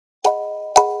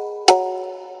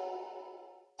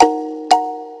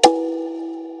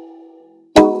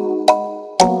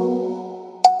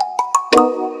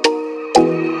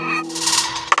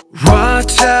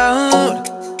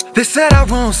lights out. They said I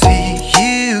won't see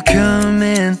you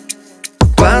coming.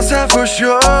 Blindside for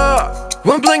sure.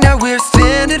 One blink now we're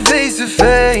standing face to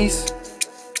face.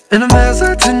 And I'm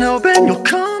hazard to no bend, you'll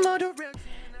come out direct.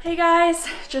 Hey guys,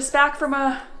 just back from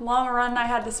a long run I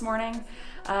had this morning.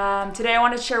 Today I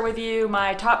wanted to share with you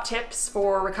my top tips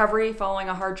for recovery following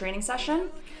a hard training session.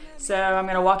 So I'm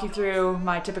going to walk you through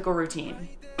my typical routine.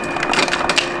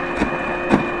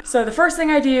 So the first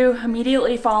thing I do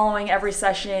immediately following every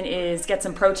session is get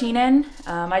some protein in.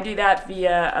 I do that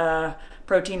via a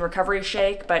protein recovery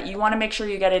shake, but you want to make sure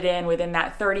you get it in within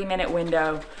that 30-minute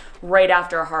window right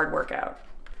after a hard workout.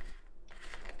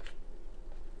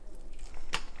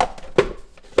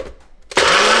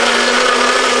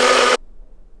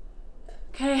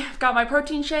 Okay, I've got my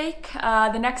protein shake.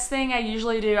 The next thing I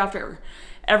usually do after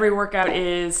every workout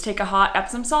is take a hot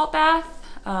Epsom salt bath.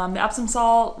 The Epsom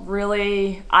salt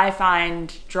really, I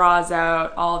find, draws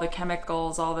out all the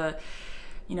chemicals, all the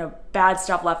bad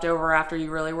stuff left over after you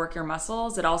really work your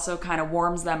muscles. It also kind of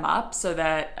warms them up so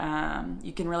that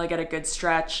you can really get a good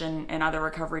stretch and other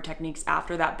recovery techniques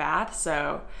after that bath.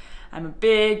 So I'm a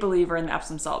big believer in the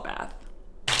Epsom salt bath.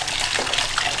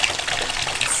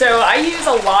 So I use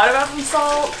a lot of Epsom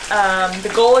salt.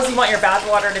 The goal is you want your bath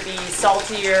water to be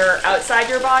saltier outside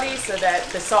your body so that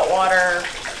the salt water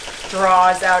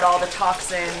draws out all the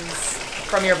toxins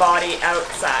from your body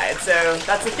outside. So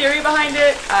that's the theory behind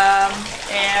it,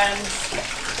 and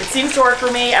it seems to work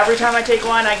for me. Every time I take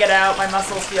one, I get out, my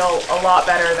muscles feel a lot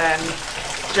better than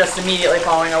just immediately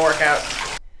following a workout.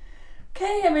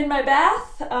 Okay, I'm in my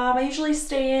bath. I usually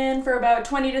stay in for about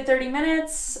 20 to 30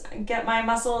 minutes, get my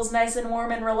muscles nice and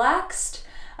warm and relaxed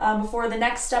before the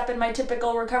next step in my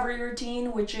typical recovery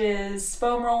routine, which is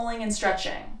foam rolling and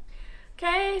stretching.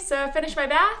 Okay, so I finished my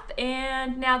bath,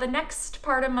 and now the next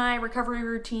part of my recovery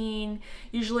routine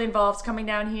usually involves coming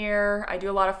down here. I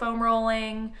do a lot of foam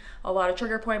rolling, a lot of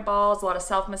trigger point balls, a lot of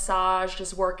self-massage,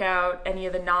 just work out any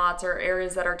of the knots or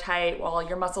areas that are tight while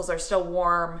your muscles are still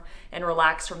warm and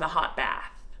relaxed from the hot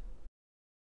bath.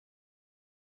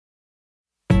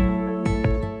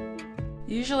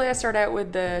 Usually I start out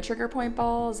with the trigger point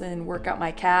balls and work out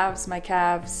my calves. My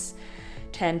calves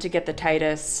tend to get the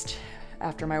tightest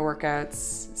after my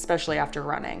workouts, especially after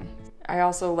running. I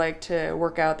also like to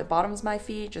work out the bottoms of my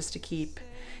feet just to keep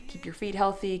your feet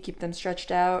healthy, keep them stretched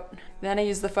out. Then I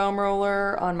use the foam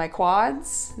roller on my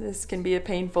quads. This can be a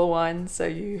painful one, so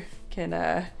you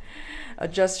can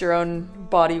adjust your own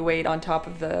body weight on top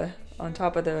of the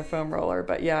foam roller.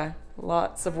 But yeah,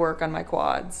 lots of work on my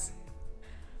quads.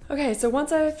 Okay, so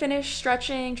once I finish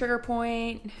stretching, trigger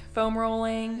point, foam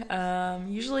rolling,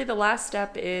 usually the last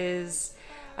step is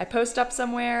I post up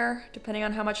somewhere, depending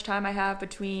on how much time I have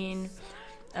between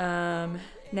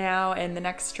now and the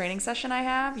next training session I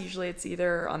have. Usually it's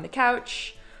either on the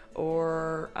couch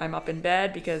or I'm up in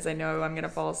bed because I know I'm gonna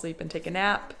fall asleep and take a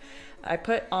nap. I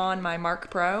put on my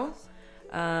Mark Pro.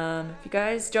 If you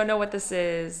guys don't know what this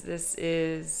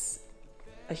is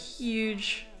a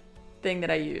huge thing that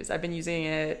I use. I've been using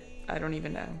it, I don't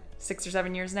even know, 6 or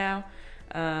 7 years now.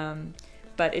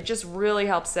 But it just really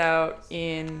helps out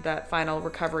in that final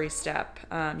recovery step.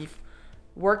 You've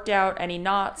worked out any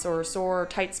knots or sore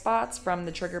tight spots from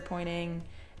the trigger pointing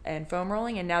and foam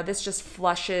rolling, and now this just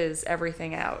flushes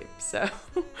everything out. So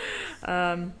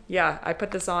yeah, I put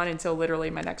this on until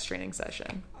literally my next training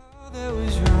session. That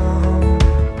was wrong.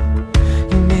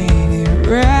 You made it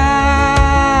right,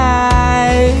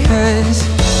 'cause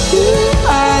you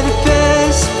are the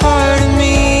best part of me.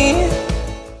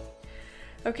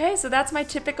 Okay, so that's my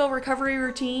typical recovery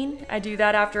routine. I do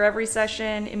that after every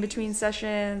session, in between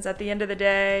sessions, at the end of the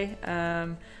day.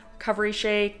 Recovery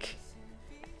shake,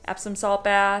 Epsom salt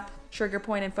bath, trigger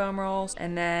point and foam rolls,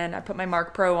 and then I put my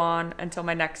Mark Pro on until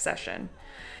my next session.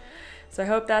 So I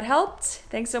hope that helped.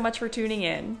 Thanks so much for tuning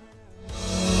in.